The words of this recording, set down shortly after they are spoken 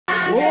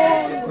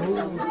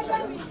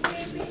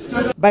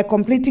By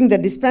completing the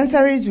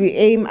dispensaries, we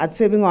aim at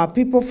saving our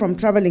people from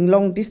traveling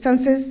long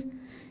distances,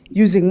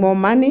 using more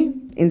money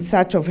in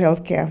search of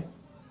healthcare.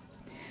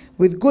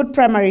 With good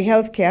primary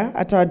healthcare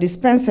at our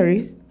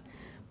dispensaries,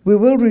 we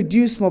will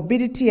reduce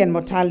morbidity and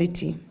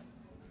mortality.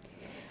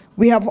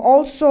 We have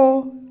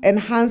also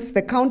enhanced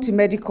the county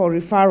medical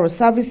referral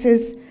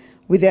services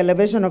with the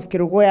elevation of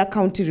Kirinyaga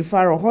County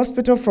Referral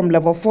Hospital from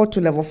level 4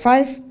 to level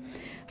 5,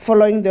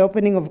 following the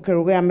opening of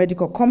Kirinyaga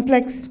Medical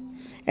Complex,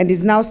 and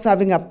is now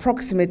serving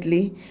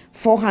approximately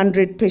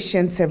 400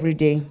 patients every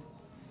day.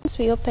 Since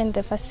we opened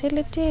the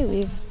facility,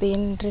 we've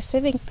been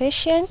receiving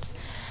patients,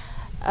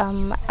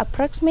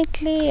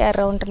 approximately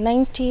around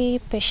 90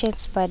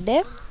 patients per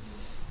day.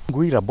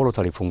 Ngui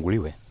laboratory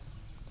ifunguliwe.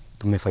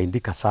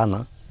 Tumefaidika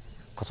sana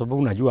kwa sababu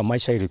unajua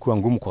maisha ilikuwa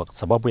ngumu kwa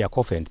sababu ya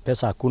COVID,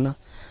 pesa hakuna,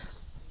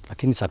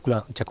 lakini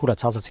chakula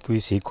sasa siku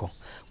hizi iko.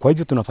 Kwa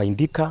hivyo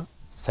tunafaidika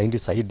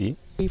zaidi.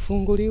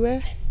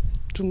 Ifunguliwe,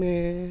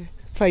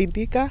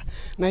 tumefaidika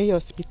na hii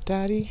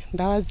hospitali,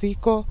 dawa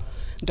ziko,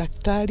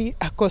 daktari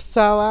ako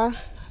sawa,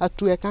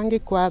 hatuwekangi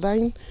kwa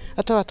line,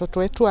 hata watoto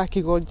wetu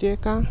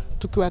wakigojeka,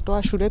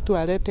 tukiwatoa shule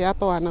tuwalete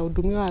hapa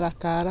wanahudumiwa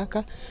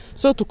haraka.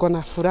 So tuko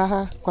na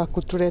furaha kwa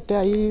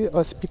kutuletea hii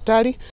hospitali.